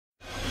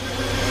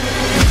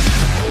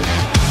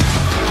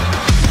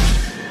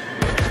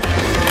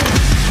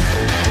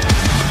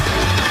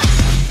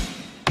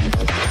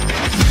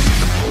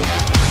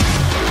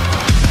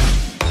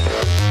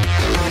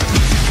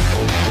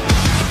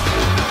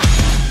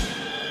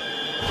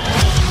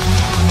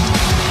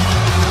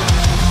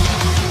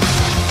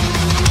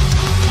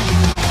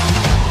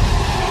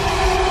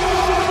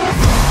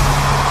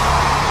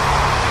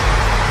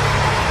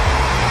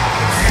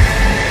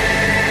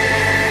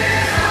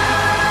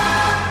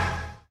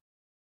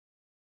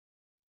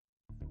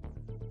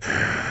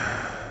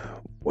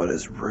What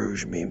does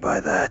Rouge mean by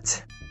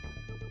that?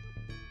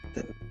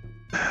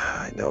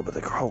 I know, but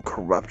the whole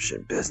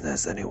corruption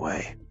business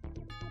anyway.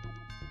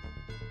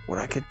 What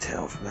I could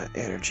tell from that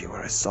energy when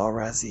I saw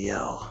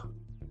Raziel,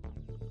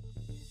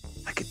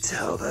 I could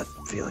tell that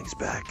feeling's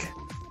back.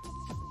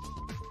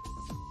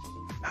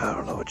 I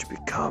don't know what you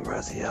become,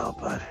 Raziel,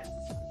 but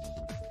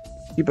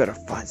you better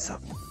find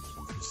something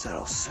to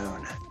settle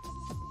soon.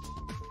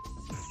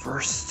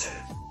 First...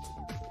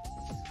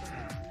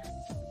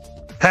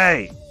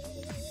 Hey!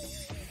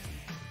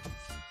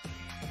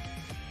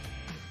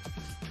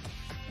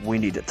 We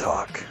need to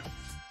talk.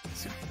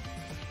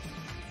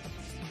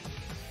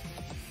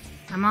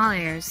 I'm all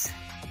ears.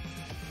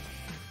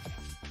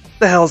 What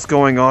the hell's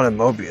going on in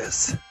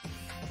Mobius?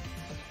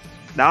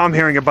 Now I'm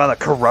hearing about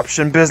the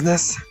corruption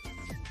business?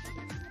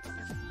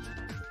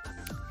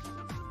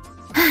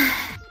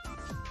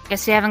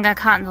 Guess you haven't got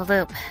caught in the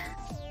loop.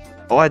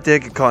 Oh, I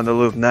did get caught in the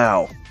loop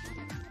now.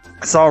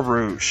 I saw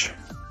Rouge.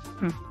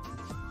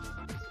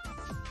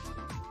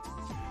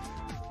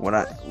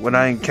 When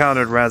I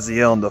encountered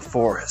Raziel in the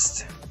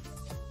forest.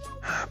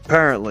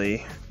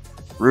 Apparently,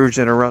 Rouge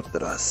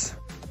interrupted us.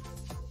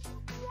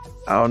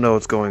 I don't know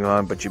what's going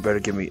on, but you better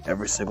give me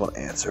every single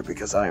answer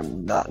because I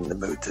am not in the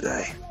mood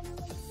today.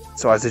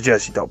 So I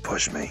suggest you don't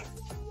push me.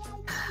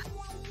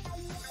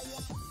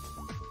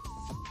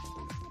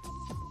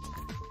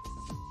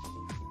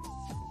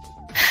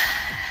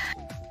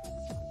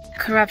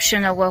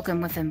 Corruption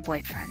awoken within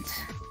boyfriend.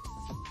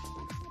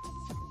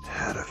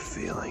 Had a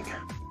feeling.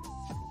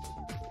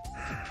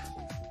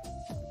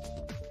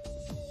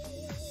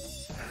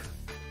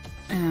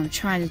 I'm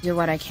trying to do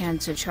what I can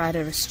to try to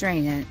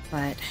restrain it,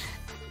 but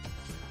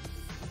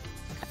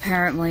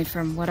apparently,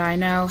 from what I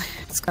know,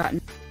 it's gotten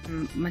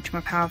much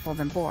more powerful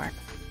than Borg.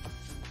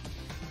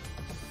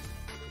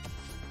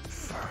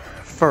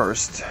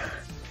 First,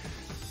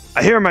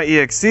 I hear my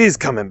EXE's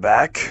coming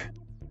back.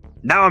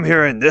 Now I'm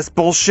hearing this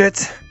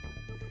bullshit.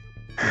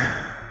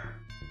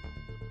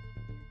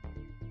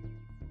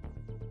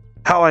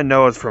 How I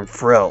know it's from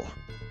Frill.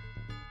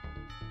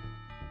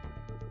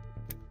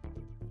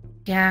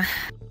 Yeah,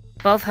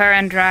 both her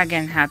and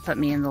Dragon have put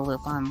me in the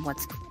loop on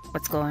what's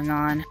going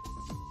on.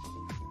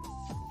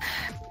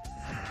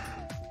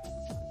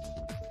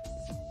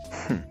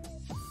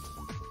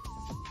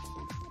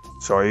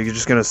 So are you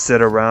just gonna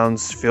sit around,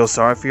 feel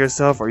sorry for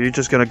yourself, or are you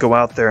just gonna go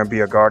out there and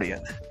be a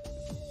guardian?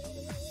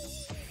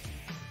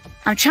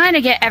 I'm trying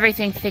to get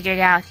everything figured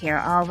out here,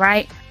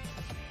 alright?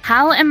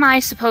 How am I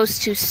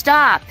supposed to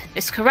stop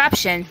this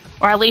corruption,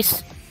 or at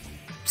least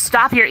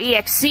stop your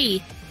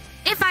EXE,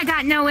 if I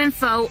got no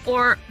info,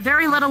 or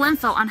very little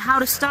info on how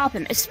to stop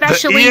him,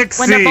 especially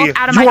when they're both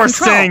out of my control? You are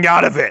staying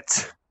out of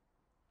it!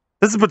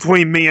 This is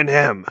between me and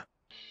him.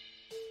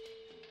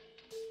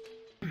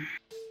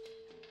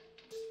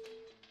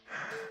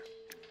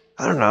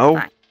 I don't know.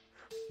 Fine.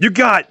 You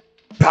got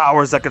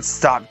powers that could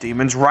stop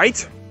demons,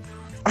 right?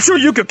 I'm sure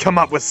you could come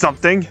up with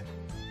something.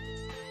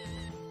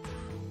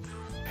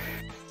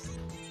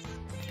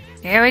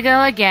 Here we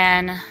go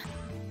again.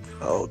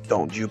 Oh,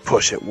 don't you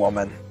push it,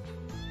 woman.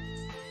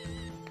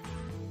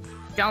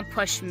 Don't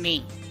push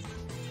me.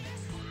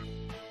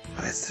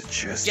 I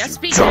suggest Just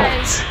you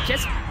because. don't.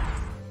 Just.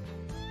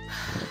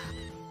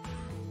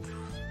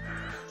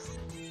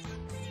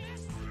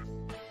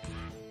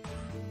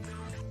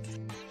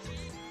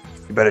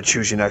 You better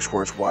choose your next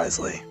words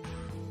wisely.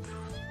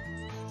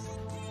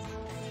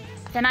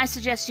 Then I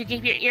suggest you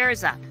keep your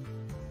ears up.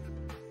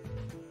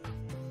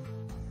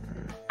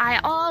 I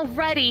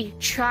already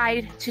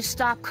tried to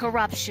stop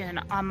corruption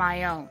on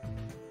my own.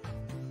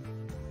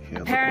 Yeah,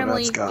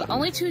 Apparently, the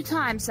only 2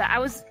 times that I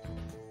was...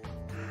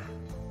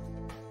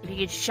 If you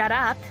could shut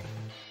up.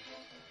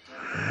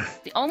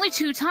 The only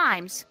 2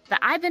 times that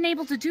I've been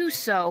able to do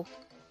so...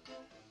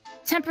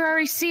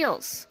 Temporary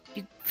seals.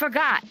 You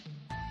forgot.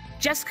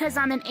 Just because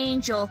I'm an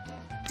angel,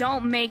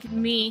 don't make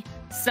me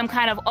some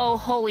kind of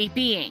holy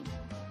being.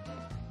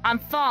 I'm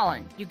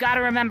fallen. You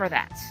gotta remember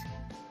that.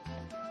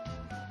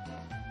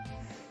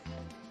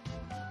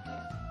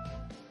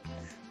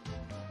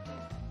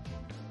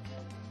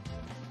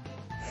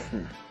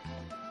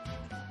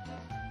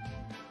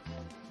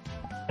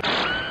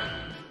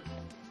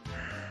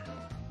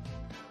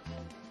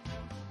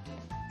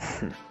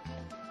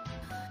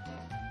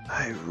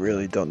 I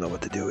really don't know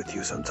what to do with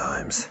you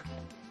sometimes.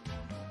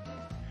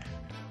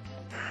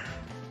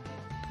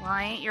 Well,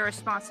 I ain't your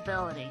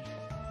responsibility.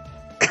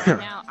 Right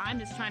now, I'm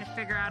just trying to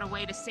figure out a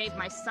way to save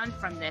my son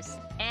from this,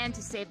 and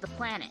to save the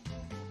planet.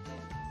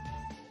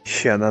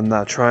 Yeah, and I'm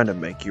not trying to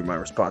make you my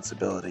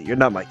responsibility. You're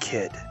not my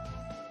kid.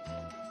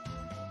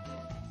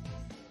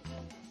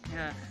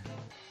 Ugh.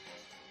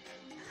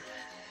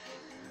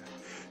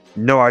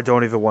 No, I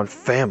don't even want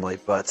family,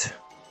 but...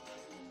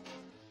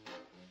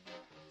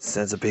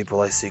 since the people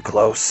I see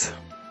close,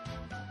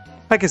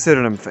 I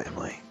consider them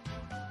family.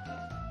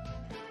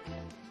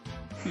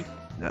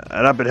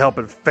 And I've been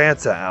helping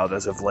Fanta out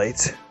as of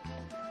late.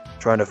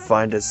 Trying to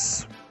find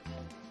this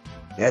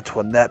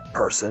Antoinette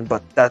person,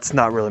 but that's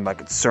not really my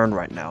concern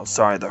right now.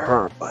 Sorry to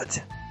her, but...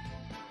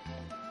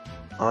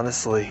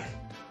 honestly,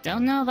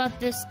 Don't know about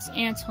this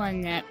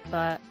Antoinette,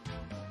 but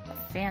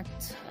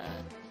Fanta.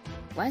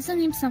 Why does that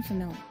name sound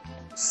familiar?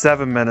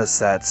 7 minute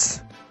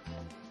sets.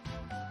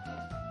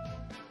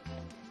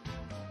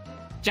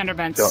 Gender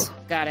bents. Go.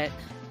 Got it.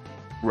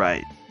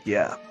 Right,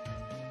 yeah.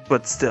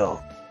 But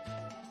still.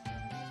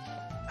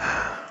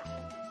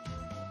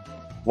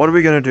 What are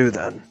we gonna do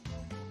then?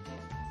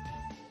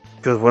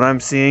 Because what I'm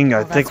seeing,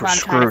 I think we're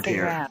screwed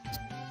here.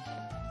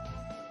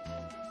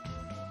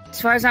 As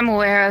far as I'm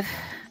aware of,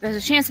 there's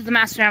a chance that the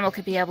Master Emerald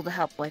could be able to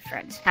help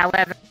Boyfriend.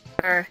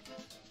 However,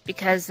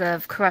 because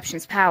of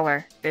Corruption's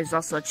power, there's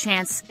also a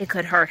chance it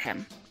could hurt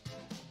him.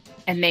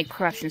 And make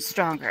Corruption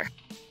stronger.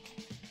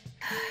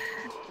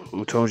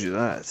 Who told you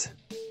that?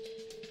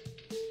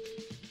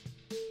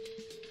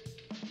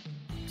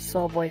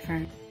 Soul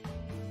Boyfriend.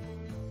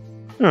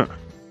 Huh.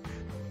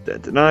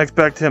 Did not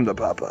expect him to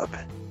pop up.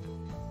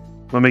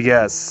 Let me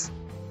guess.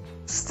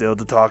 Still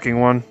the talking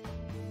one?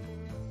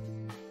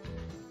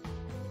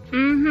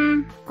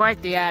 Mm-hmm.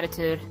 Quite the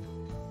attitude.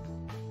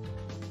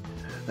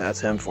 That's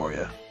him for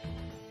you.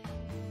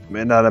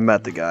 May not have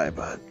met the guy,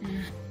 but...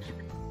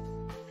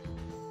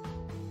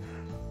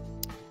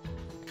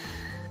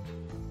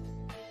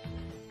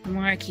 The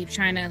more I keep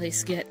trying to at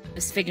least get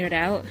this figured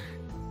out,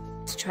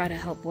 to try to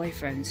help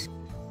Boyfriends.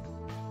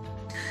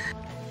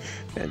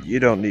 And you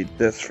don't need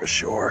this for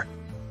sure.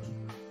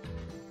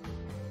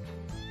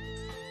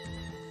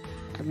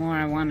 The more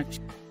I want to,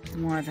 the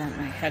more that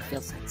my head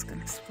feels like it's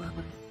gonna explode.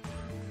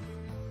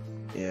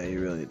 Yeah, you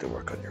really need to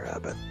work on your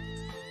habit.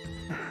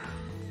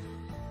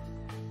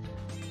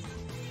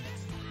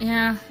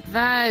 Yeah,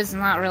 that is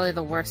not really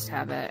the worst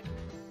habit.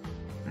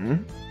 Hmm?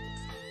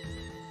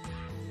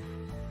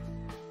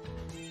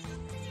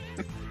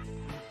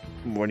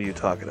 What are you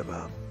talking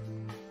about?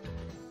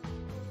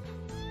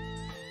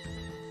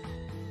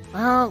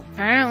 Well,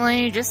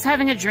 apparently, just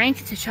having a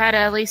drink to try to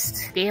at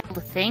least be able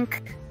to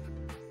think.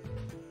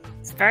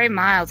 It's very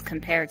mild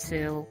compared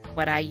to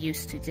what I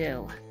used to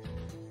do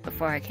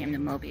before I came to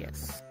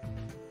Mobius.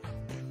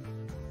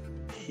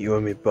 You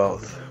and me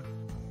both.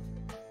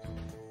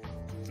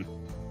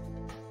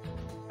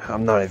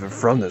 I'm not even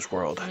from this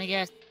world. Let me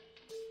guess.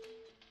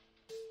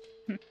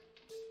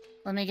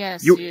 Let me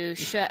guess. You- You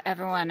shut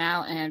everyone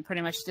out and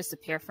pretty much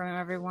disappear from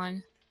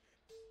everyone?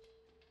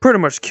 Pretty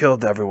much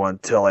killed everyone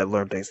till I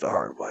learned things the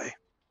hard way.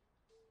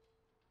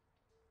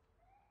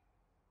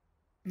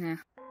 Yeah.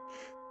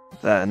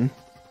 Then,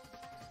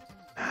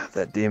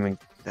 that demon,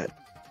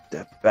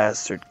 that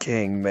bastard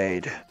king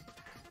made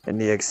an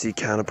EXC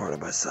counterpart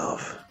of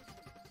myself.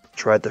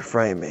 Tried to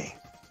frame me.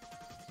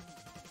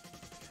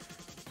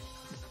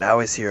 Now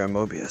he's here in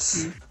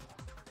Mobius.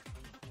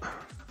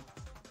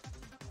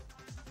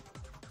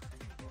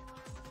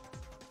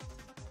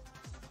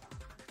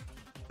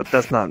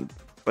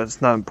 But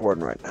it's not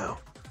important right now.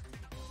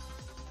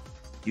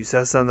 You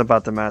said something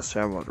about the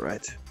Master Emerald,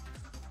 right?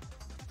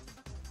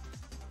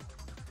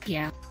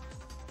 Yeah.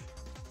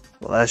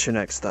 Well, that's your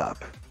next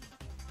stop.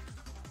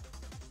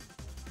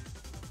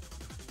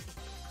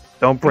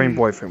 Don't bring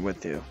Boyfriend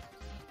with you.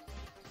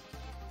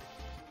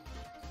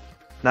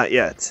 Not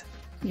yet.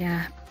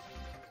 Yeah.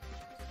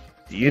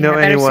 Do you know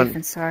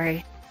anyone?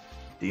 Sorry.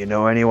 Do you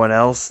know anyone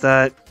else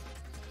that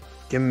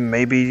can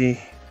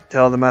maybe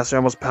tell the Master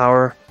Emerald's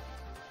power?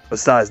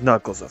 Besides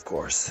Knuckles, of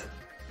course.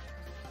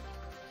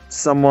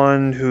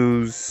 Someone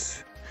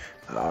who's,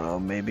 I don't know,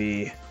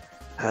 maybe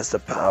has the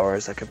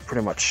powers that can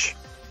pretty much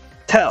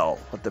tell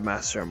what the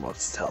Master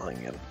Emerald's telling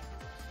him.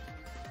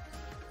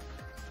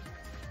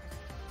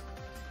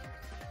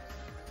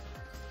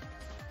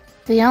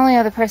 The only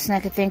other person I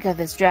could think of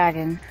is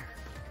Dragon.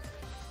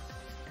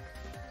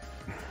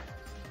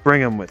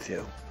 Bring him with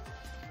you.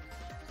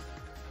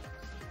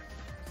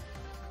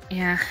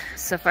 Yeah,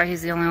 so far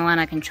he's the only one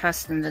I can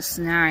trust in this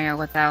scenario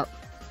without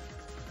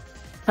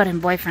putting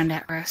Boyfriend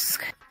at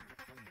risk.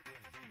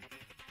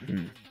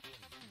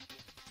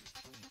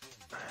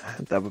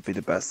 That would be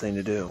the best thing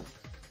to do.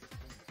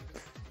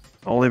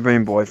 Only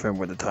bring Boyfriend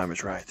when the time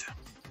is right.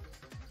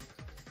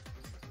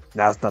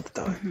 Now's not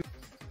the time.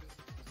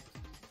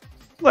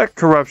 Let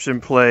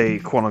Corruption play,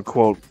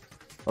 quote-unquote,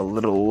 a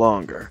little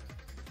longer.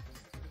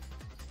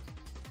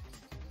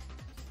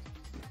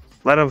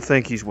 Let him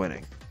think he's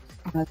winning.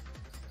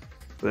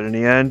 But in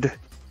the end,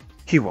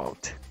 he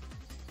won't.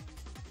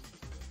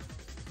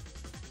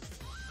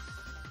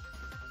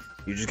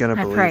 You just gotta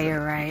believe. I pray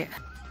you're right.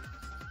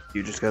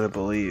 You just gotta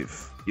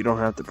believe. You don't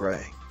have to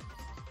pray.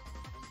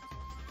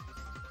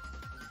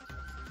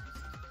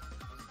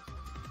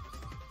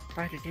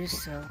 Try to do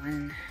so,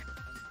 and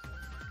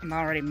I'm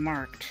already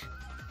marked.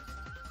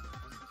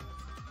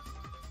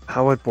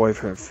 How would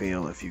Boyfriend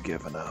feel if you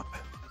given up?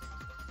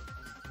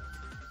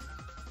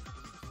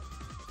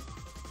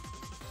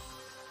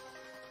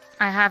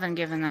 I haven't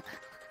given up.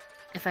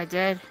 If I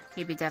did,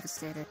 he'd be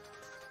devastated.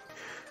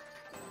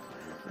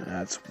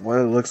 That's what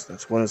it looks.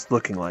 That's what it's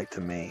looking like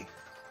to me.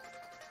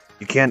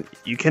 You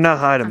cannot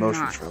hide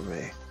emotions from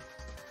me.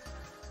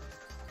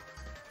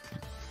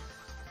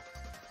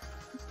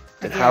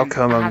 Then Again, how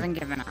come I haven't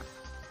given up.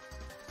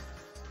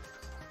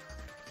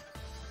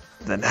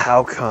 Then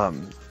how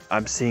come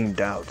I'm seeing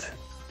doubt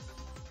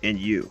in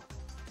you,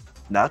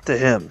 not to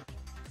him?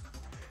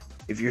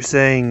 If you're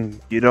saying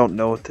you don't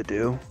know what to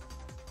do,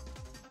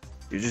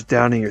 you're just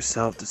doubting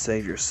yourself to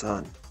save your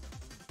son.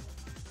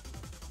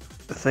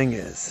 The thing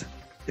is,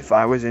 if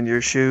I was in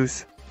your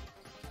shoes,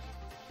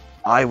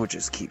 I would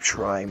just keep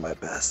trying my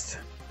best.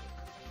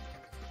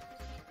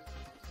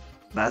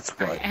 That's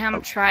what I am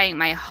trying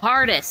my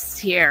hardest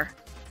here.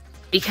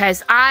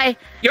 Because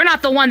you're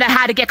not the one that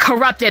had to get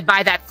corrupted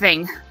by that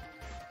thing.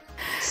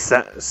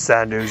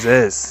 Sad news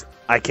is,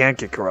 I can't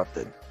get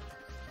corrupted.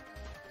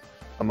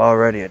 I'm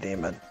already a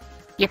demon.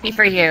 Yippee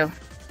for you.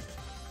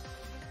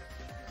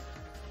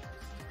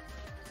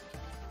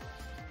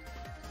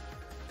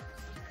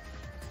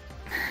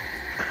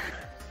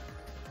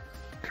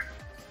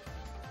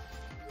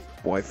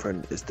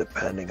 Boyfriend is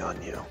depending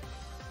on you.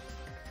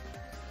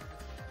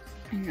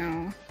 I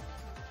know.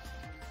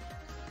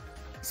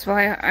 That's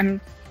why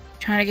I'm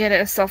trying to get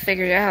it all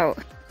figured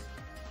out.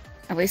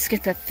 At least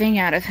get the thing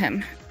out of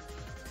him.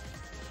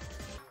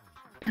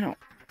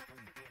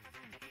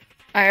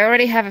 I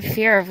already have a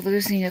fear of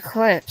losing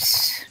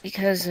Eclipse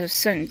because of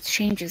certain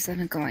changes that have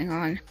been going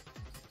on.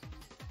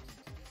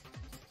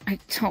 I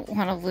don't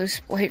want to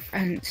lose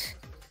boyfriend.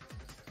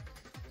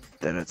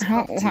 Then it's I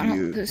don't up to want to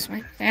you. lose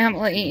my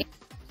family.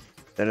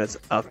 Then it's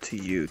up to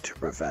you to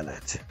prevent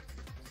it.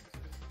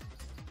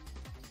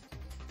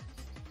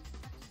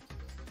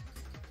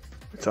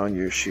 It's on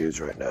your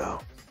shoes right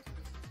now.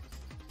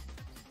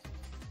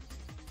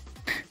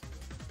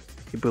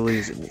 He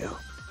believes in you.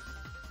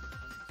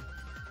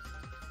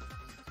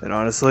 And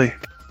honestly,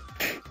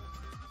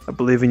 I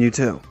believe in you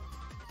too.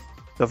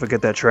 Don't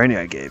forget that training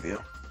I gave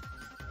you.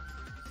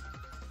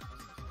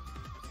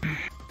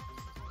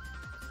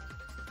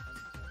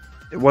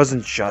 It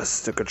wasn't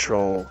just to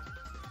control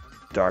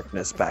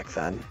darkness back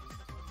then.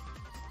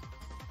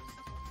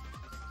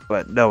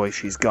 But knowing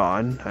she's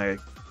gone, I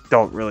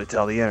don't really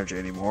tell the energy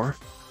anymore.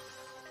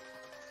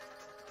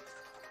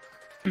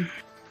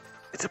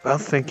 It's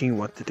about thinking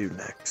what to do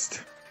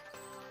next.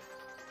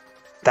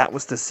 That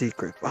was the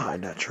secret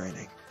behind that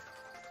training.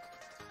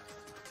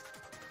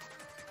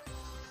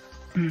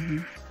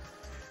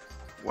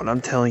 What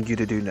I'm telling you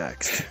to do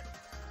next.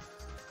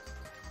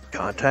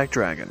 Contact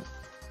Dragon.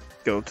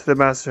 Go to the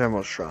Master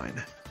Emerald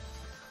Shrine.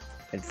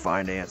 And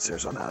find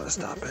answers on how to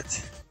stop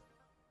it.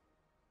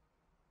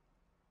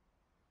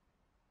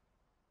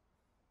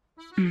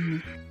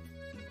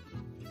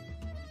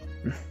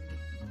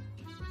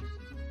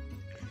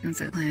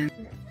 Sounds like a plan.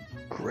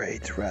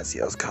 Great,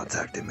 Raziel's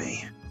contacted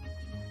me.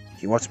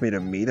 He wants me to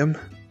meet him?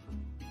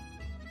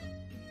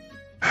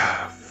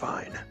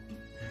 Fine.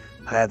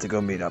 I had to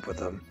go meet up with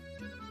him.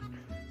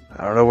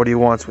 I don't know what he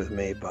wants with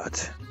me,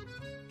 but...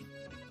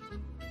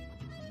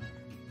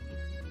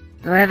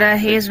 The way that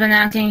he's been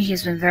acting,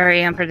 he's been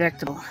very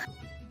unpredictable.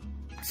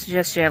 I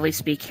suggest you at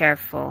least be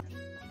careful.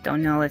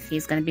 Don't know if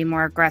he's going to be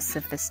more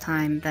aggressive this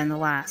time than the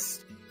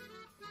last.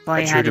 All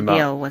he had to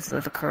deal was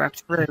with the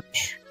Corrupted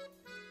Rouge.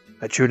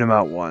 I chewed him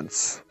out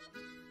once.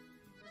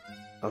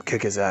 I'll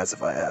kick his ass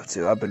if I have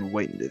to. I've been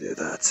waiting to do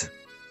that.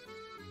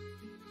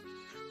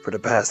 For the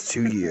past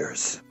 2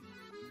 years.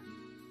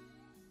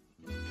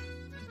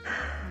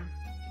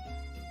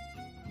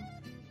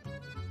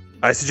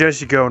 I suggest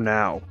you go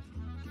now.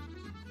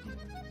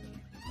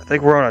 I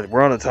think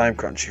we're on a time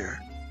crunch here.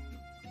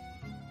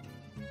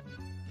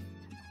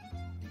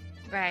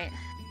 Right.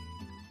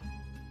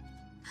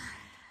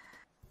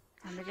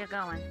 Time to get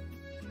going.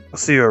 I'll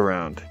see you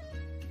around.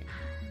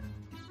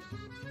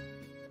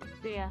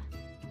 See ya.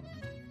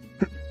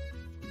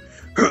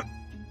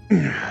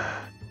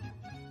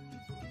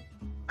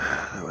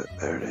 That was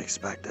better than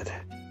expected.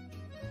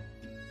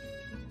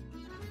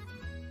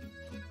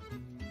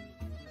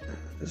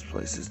 This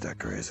place is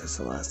decorated since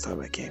the last time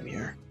I came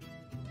here.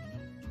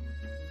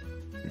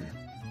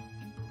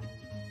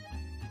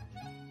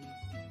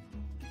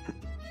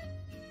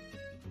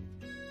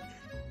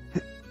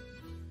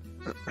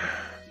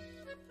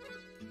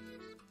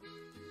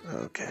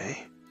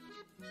 Okay.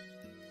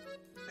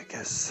 I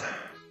guess...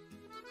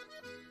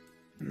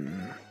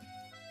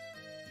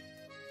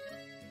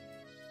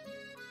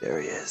 There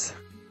he is.